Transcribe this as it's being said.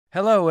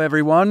Hello,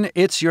 everyone.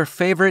 It's your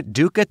favorite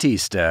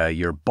Ducatista,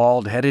 your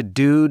bald-headed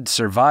dude,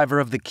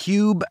 survivor of the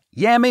cube,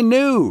 Yammie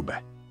Noob.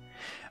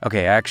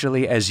 Okay,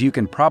 actually, as you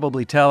can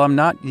probably tell, I'm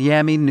not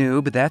Yammie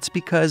Noob. That's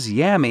because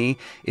Yammie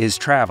is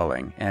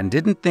traveling and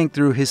didn't think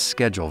through his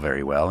schedule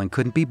very well and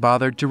couldn't be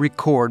bothered to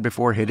record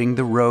before hitting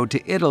the road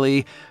to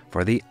Italy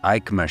for the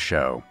EICMA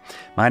show.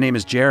 My name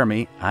is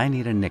Jeremy. I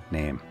need a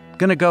nickname.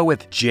 Gonna go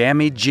with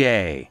Jammy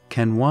J.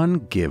 Can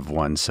one give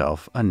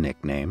oneself a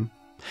nickname?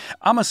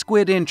 I'm a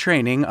squid in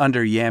training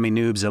under Yammie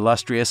Noob's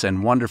illustrious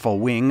and wonderful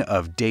wing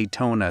of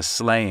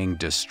Daytona-slaying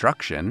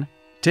destruction.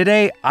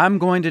 Today, I'm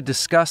going to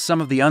discuss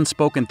some of the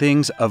unspoken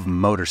things of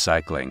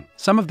motorcycling.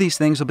 Some of these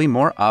things will be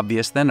more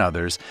obvious than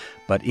others,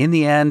 but in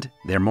the end,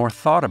 they're more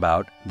thought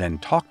about than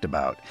talked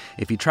about.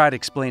 If you tried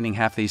explaining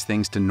half these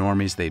things to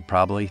normies, they'd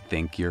probably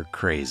think you're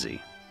crazy.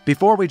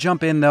 Before we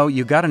jump in, though,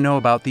 you gotta know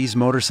about these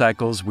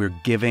motorcycles we're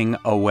giving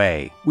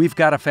away. We've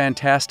got a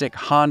fantastic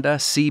Honda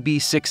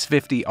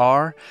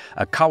CB650R,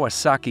 a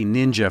Kawasaki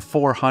Ninja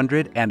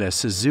 400, and a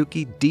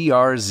Suzuki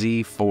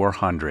DRZ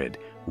 400.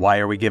 Why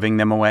are we giving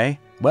them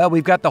away? Well,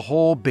 we've got the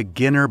whole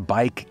beginner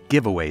bike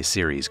giveaway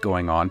series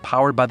going on,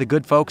 powered by the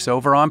good folks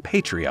over on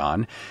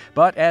Patreon.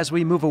 But as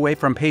we move away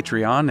from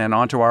Patreon and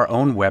onto our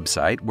own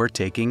website, we're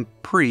taking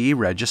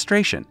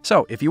pre-registration.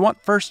 So if you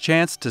want first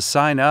chance to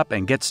sign up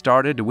and get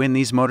started to win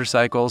these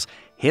motorcycles,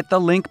 hit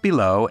the link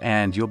below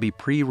and you'll be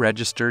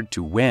pre-registered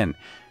to win.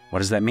 What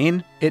does that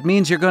mean? It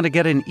means you're going to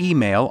get an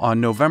email on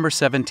November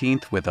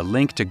 17th with a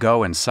link to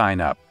go and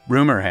sign up.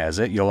 Rumor has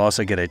it you'll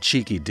also get a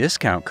cheeky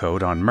discount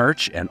code on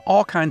merch and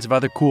all kinds of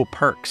other cool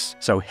perks.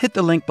 So hit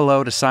the link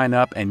below to sign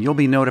up and you'll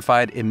be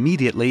notified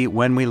immediately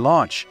when we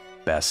launch.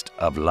 Best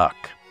of luck.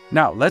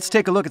 Now, let's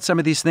take a look at some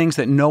of these things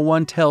that no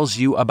one tells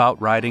you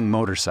about riding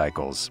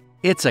motorcycles.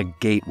 It's a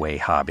gateway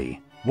hobby.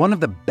 One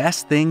of the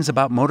best things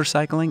about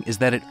motorcycling is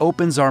that it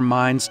opens our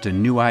minds to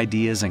new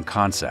ideas and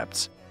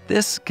concepts.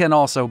 This can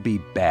also be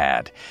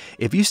bad.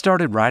 If you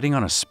started riding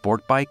on a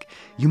sport bike,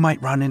 you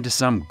might run into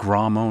some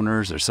Grom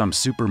owners or some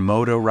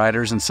supermoto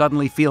riders and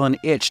suddenly feel an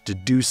itch to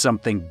do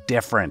something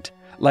different.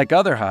 Like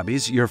other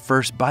hobbies, your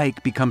first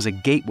bike becomes a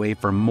gateway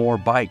for more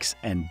bikes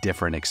and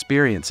different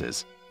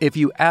experiences. If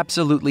you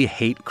absolutely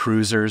hate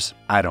cruisers,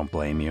 I don't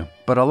blame you.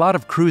 But a lot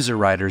of cruiser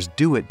riders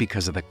do it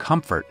because of the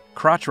comfort.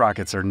 Crotch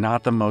rockets are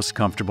not the most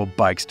comfortable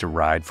bikes to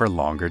ride for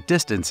longer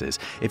distances.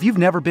 If you've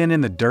never been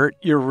in the dirt,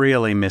 you're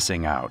really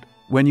missing out.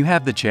 When you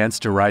have the chance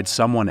to ride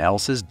someone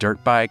else's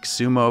dirt bike,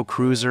 sumo,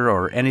 cruiser,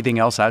 or anything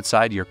else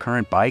outside your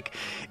current bike,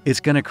 it's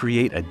going to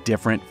create a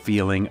different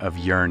feeling of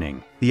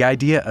yearning. The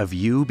idea of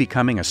you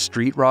becoming a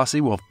street Rossi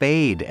will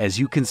fade as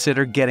you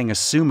consider getting a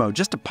sumo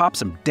just to pop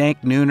some dank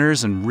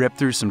nooners and rip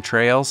through some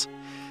trails.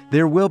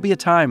 There will be a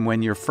time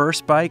when your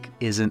first bike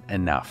isn't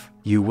enough.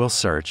 You will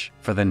search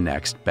for the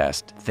next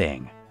best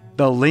thing.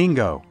 The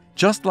lingo.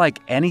 Just like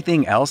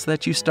anything else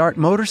that you start,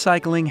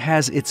 motorcycling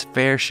has its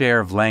fair share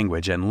of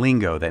language and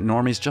lingo that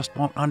normies just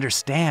won't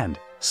understand.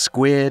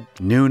 Squid,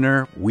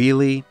 nooner,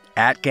 wheelie,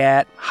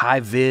 atgat, high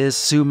vis,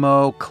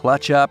 sumo,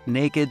 clutch up,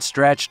 naked,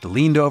 stretched,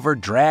 leaned over,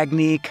 drag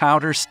knee,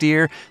 counter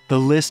steer, the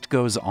list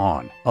goes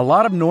on. A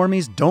lot of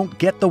normies don't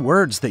get the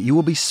words that you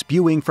will be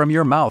spewing from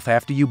your mouth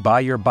after you buy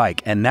your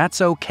bike, and that's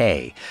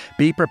okay.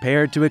 Be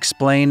prepared to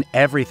explain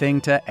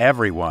everything to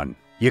everyone.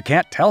 You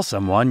can't tell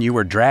someone you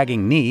were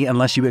dragging knee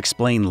unless you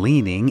explain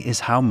leaning is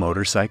how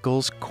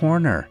motorcycles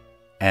corner,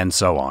 and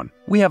so on.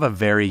 We have a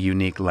very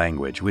unique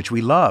language which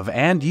we love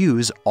and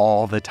use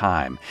all the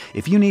time.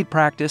 If you need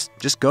practice,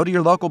 just go to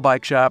your local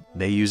bike shop.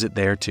 They use it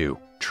there too.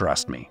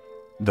 Trust me.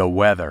 The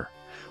weather.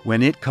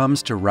 When it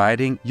comes to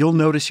riding, you'll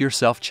notice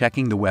yourself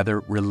checking the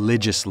weather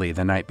religiously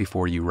the night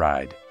before you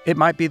ride. It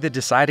might be the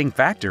deciding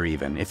factor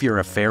even if you're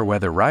a fair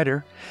weather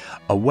rider.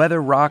 A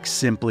weather rock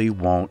simply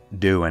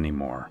won't do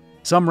anymore.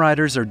 Some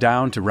riders are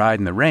down to ride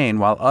in the rain,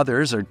 while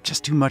others are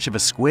just too much of a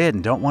squid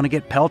and don't want to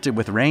get pelted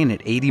with rain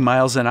at 80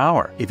 miles an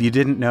hour. If you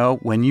didn't know,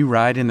 when you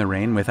ride in the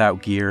rain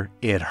without gear,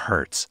 it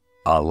hurts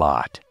a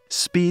lot.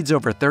 Speeds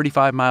over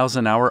 35 miles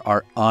an hour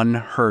are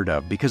unheard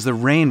of because the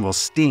rain will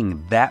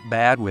sting that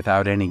bad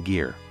without any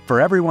gear.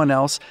 For everyone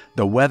else,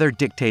 the weather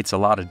dictates a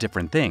lot of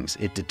different things.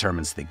 It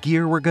determines the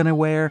gear we're going to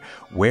wear,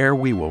 where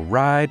we will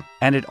ride,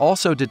 and it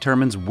also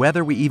determines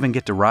whether we even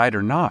get to ride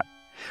or not.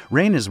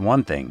 Rain is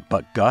one thing,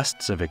 but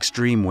gusts of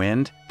extreme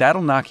wind,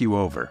 that'll knock you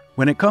over.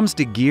 When it comes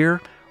to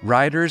gear,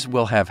 riders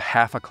will have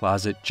half a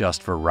closet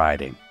just for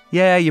riding.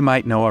 Yeah, you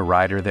might know a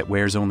rider that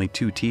wears only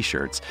 2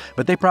 t-shirts,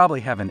 but they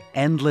probably have an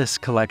endless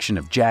collection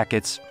of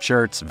jackets,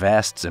 shirts,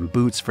 vests, and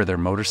boots for their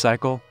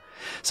motorcycle.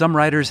 Some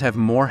riders have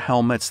more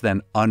helmets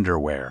than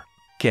underwear.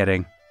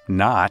 Kidding.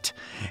 Not.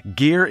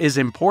 Gear is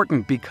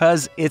important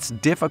because it's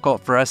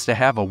difficult for us to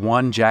have a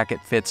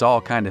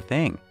one-jacket-fits-all kind of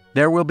thing.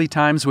 There will be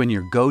times when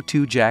your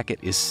go-to jacket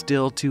is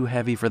still too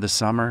heavy for the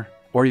summer,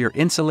 or your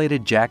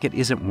insulated jacket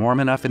isn't warm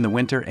enough in the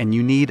winter and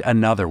you need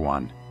another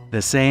one.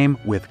 The same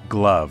with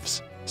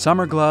gloves.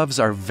 Summer gloves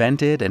are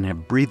vented and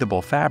have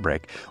breathable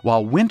fabric,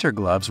 while winter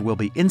gloves will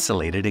be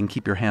insulated and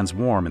keep your hands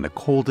warm in the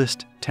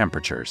coldest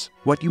temperatures.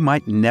 What you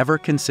might never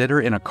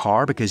consider in a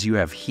car because you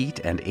have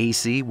heat and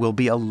AC will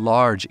be a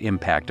large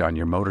impact on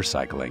your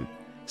motorcycling.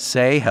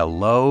 Say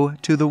hello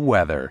to the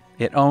weather.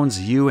 It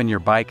owns you and your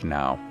bike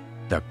now.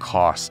 The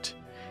cost.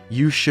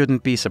 You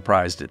shouldn't be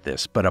surprised at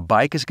this, but a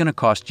bike is going to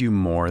cost you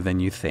more than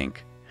you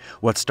think.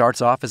 What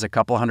starts off as a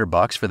couple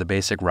 $100 for the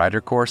basic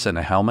rider course and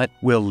a helmet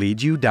will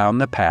lead you down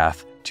the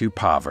path to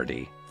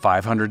poverty.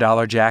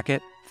 $500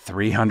 jacket,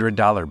 $300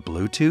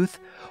 Bluetooth,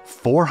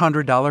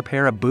 $400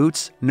 pair of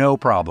boots, no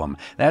problem.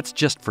 That's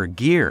just for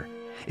gear.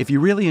 If you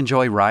really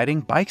enjoy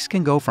riding, bikes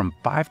can go from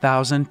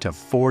 $5,000 to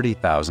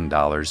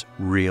 $40,000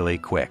 really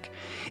quick.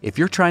 If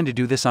you're trying to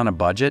do this on a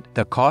budget,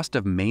 the cost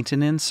of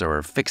maintenance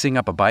or fixing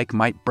up a bike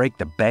might break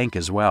the bank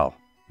as well.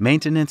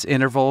 Maintenance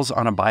intervals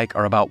on a bike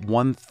are about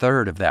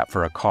 1/3 of that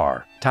for a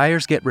car.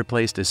 Tires get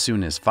replaced as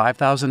soon as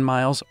 5,000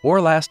 miles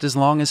or last as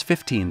long as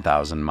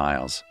 15,000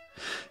 miles.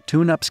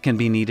 Tune-ups can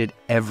be needed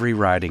every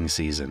riding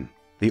season.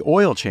 The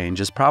oil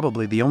change is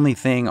probably the only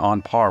thing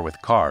on par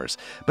with cars,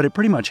 but it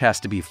pretty much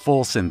has to be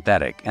full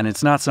synthetic, and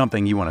it's not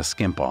something you want to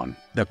skimp on.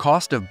 The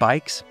cost of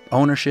bikes,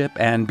 ownership,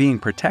 and being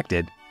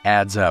protected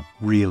adds up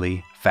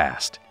really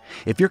fast.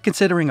 If you're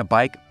considering a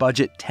bike,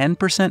 budget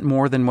 10%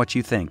 more than what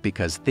you think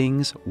because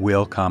things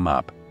will come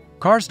up.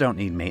 Cars don't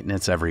need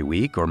maintenance every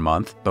week or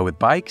month, but with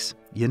bikes,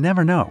 you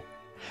never know.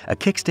 A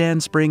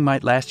kickstand spring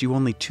might last you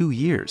only 2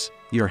 years.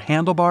 Your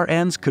handlebar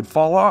ends could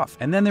fall off,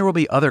 and then there will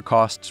be other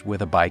costs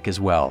with a bike as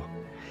well.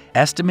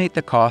 Estimate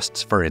the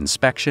costs for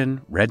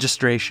inspection,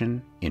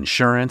 registration,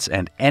 insurance,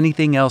 and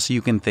anything else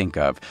you can think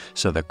of,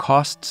 so the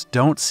costs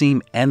don't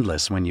seem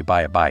endless when you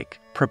buy a bike.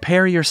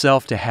 Prepare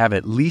yourself to have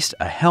at least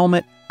a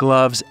helmet,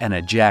 gloves, and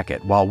a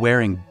jacket while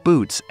wearing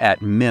boots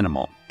at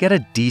minimal. Get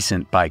a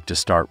decent bike to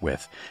start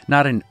with,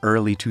 not an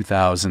early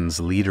 2000s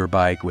leader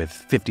bike with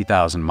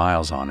 50,000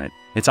 miles on it.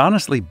 It's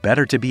honestly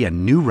better to be a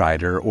new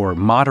rider or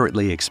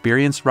moderately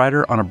experienced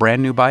rider on a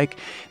brand new bike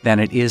than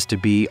it is to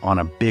be on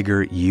a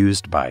bigger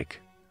used bike.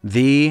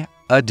 The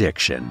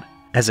addiction.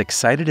 As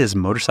excited as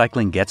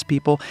motorcycling gets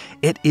people,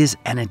 it is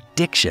an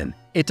addiction.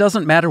 It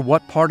doesn't matter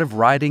what part of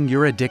riding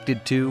you're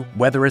addicted to,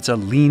 whether it's a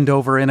leaned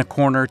over in a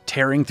corner,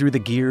 tearing through the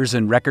gears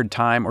in record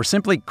time, or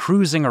simply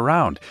cruising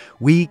around.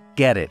 We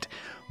get it.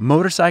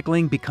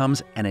 Motorcycling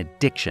becomes an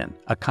addiction,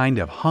 a kind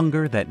of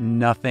hunger that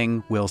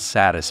nothing will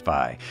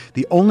satisfy.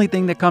 The only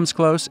thing that comes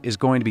close is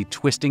going to be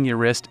twisting your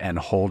wrist and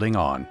holding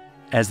on.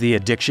 As the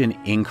addiction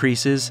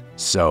increases,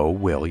 so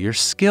will your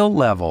skill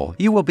level.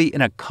 You will be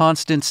in a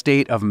constant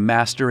state of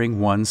mastering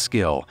one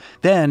skill,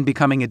 then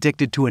becoming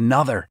addicted to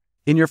another.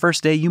 In your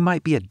first day, you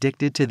might be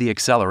addicted to the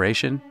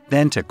acceleration,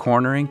 then to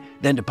cornering,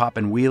 then to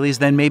popping wheelies,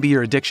 then maybe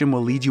your addiction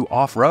will lead you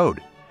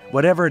off-road.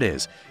 Whatever it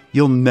is,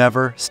 you'll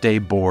never stay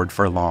bored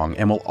for long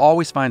and will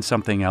always find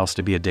something else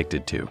to be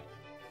addicted to.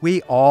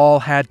 We all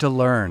had to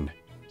learn.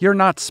 You're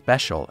not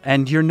special,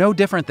 and you're no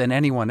different than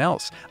anyone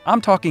else.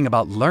 I'm talking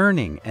about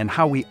learning and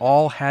how we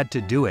all had to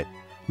do it.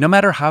 No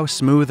matter how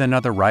smooth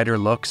another rider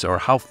looks or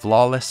how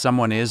flawless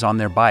someone is on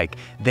their bike,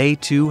 they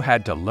too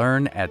had to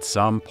learn at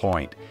some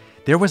point.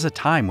 There was a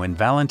time when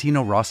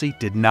Valentino Rossi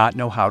did not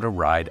know how to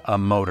ride a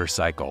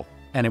motorcycle,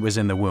 and it was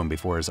in the womb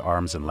before his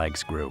arms and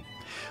legs grew.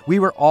 We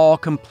were all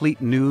complete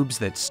noobs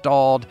that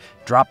stalled,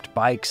 dropped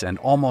bikes, and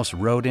almost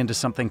rode into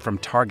something from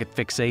target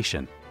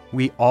fixation.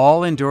 We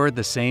all endured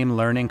the same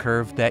learning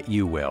curve that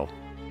you will.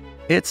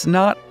 It's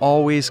not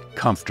always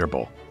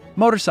comfortable.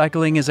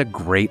 Motorcycling is a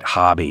great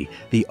hobby.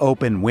 The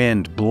open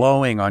wind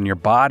blowing on your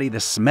body, the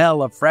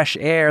smell of fresh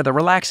air, the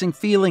relaxing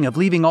feeling of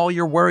leaving all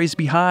your worries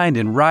behind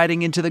and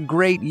riding into the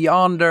great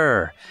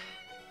yonder.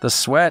 The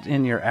sweat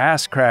in your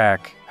ass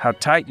crack, how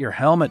tight your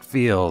helmet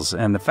feels,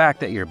 and the fact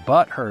that your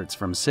butt hurts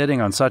from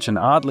sitting on such an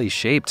oddly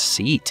shaped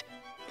seat.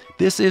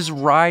 This is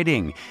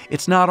riding.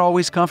 It's not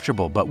always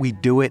comfortable, but we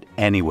do it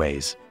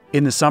anyways.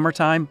 In the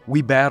summertime,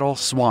 we battle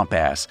swamp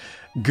ass,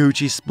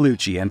 Gucci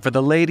sploochy, and for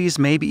the ladies,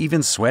 maybe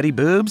even sweaty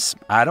boobs?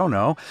 I don't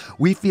know.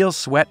 We feel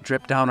sweat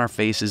drip down our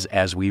faces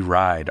as we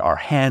ride. Our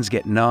hands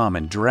get numb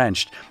and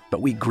drenched,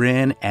 but we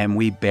grin and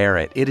we bear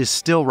it. It is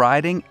still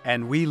riding,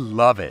 and we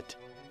love it.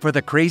 For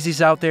the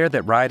crazies out there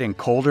that ride in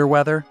colder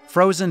weather,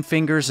 frozen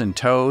fingers and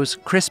toes,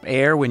 crisp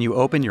air when you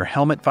open your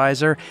helmet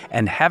visor,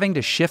 and having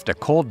to shift a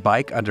cold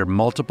bike under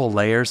multiple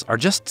layers are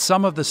just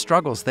some of the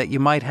struggles that you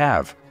might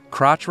have.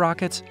 Crotch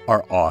rockets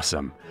are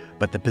awesome,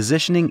 but the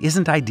positioning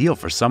isn't ideal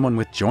for someone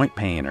with joint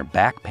pain or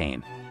back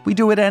pain. We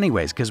do it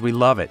anyways because we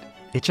love it.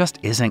 It just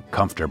isn't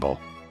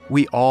comfortable.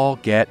 We all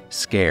get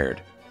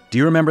scared. Do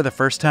you remember the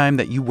first time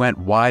that you went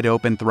wide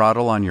open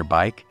throttle on your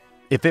bike?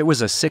 If it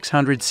was a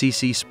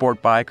 600cc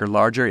sport bike or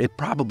larger, it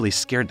probably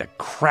scared the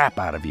crap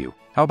out of you.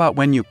 How about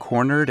when you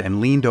cornered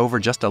and leaned over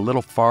just a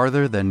little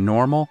farther than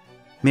normal?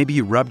 Maybe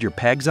you rubbed your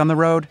pegs on the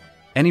road?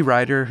 Any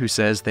rider who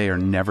says they are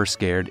never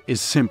scared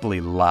is simply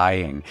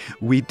lying.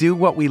 We do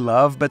what we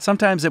love, but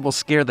sometimes it will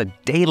scare the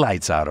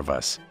daylights out of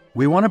us.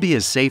 We want to be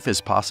as safe as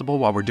possible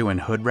while we're doing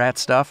hood rat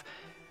stuff,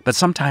 But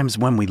sometimes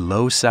when we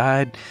low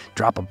side,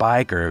 drop a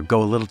bike, or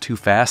go a little too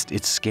fast,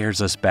 it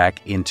scares us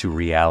back into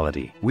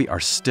reality. We are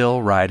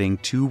still riding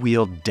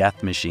two-wheeled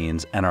death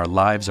machines, and our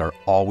lives are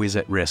always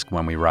at risk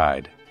when we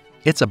ride.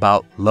 It's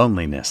about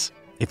loneliness.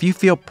 If you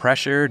feel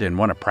pressured and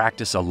want to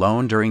practice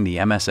alone during the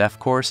MSF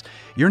course,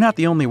 you're not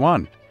the only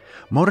one.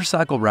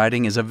 Motorcycle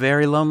riding is a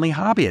very lonely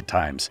hobby at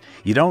times.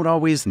 You don't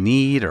always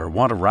need or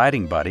want a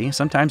riding buddy.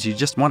 Sometimes you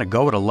just want to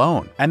go it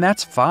alone. And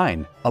that's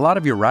fine. A lot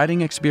of your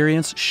riding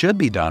experience should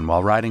be done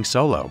while riding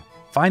solo.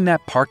 Find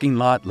that parking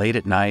lot late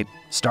at night.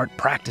 Start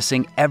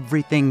practicing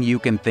everything you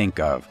can think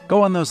of.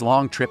 Go on those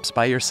long trips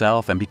by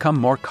yourself and become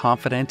more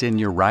confident in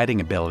your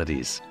riding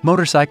abilities.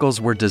 Motorcycles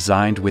were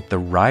designed with the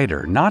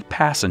rider, not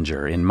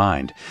passenger, in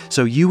mind,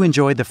 so you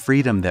enjoy the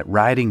freedom that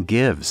riding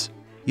gives.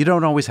 You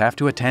don't always have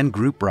to attend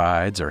group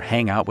rides or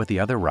hang out with the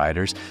other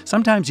riders.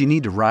 Sometimes you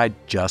need to ride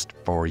just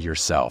for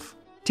yourself.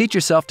 Teach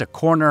yourself to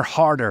corner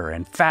harder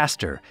and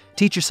faster.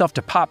 Teach yourself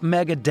to pop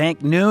mega dank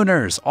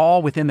nooners,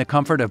 all within the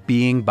comfort of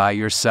being by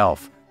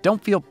yourself.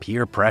 Don't feel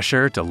peer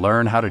pressure to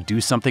learn how to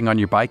do something on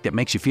your bike that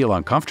makes you feel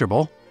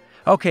uncomfortable.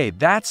 Okay,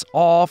 that's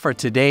all for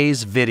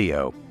today's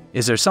video.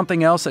 Is there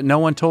something else that no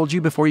one told you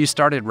before you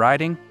started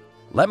riding?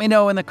 Let me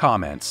know in the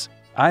comments.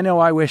 I know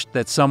I wished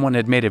that someone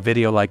had made a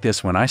video like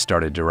this when I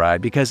started to ride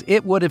because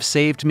it would have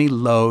saved me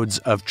loads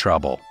of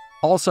trouble.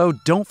 Also,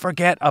 don't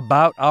forget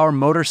about our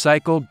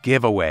motorcycle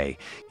giveaway.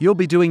 You'll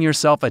be doing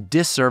yourself a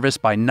disservice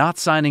by not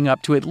signing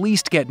up to at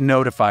least get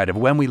notified of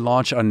when we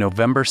launch on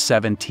November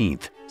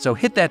 17th. So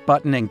hit that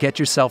button and get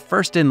yourself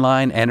first in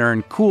line and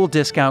earn cool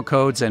discount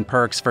codes and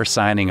perks for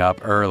signing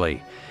up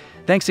early.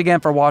 Thanks again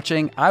for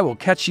watching. I will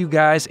catch you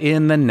guys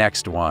in the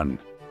next one.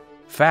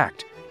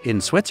 Fact: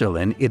 in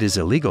Switzerland, it is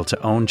illegal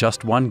to own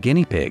just one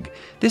guinea pig.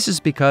 This is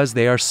because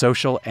they are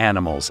social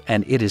animals,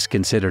 and it is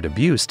considered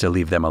abuse to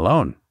leave them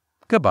alone.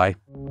 Goodbye.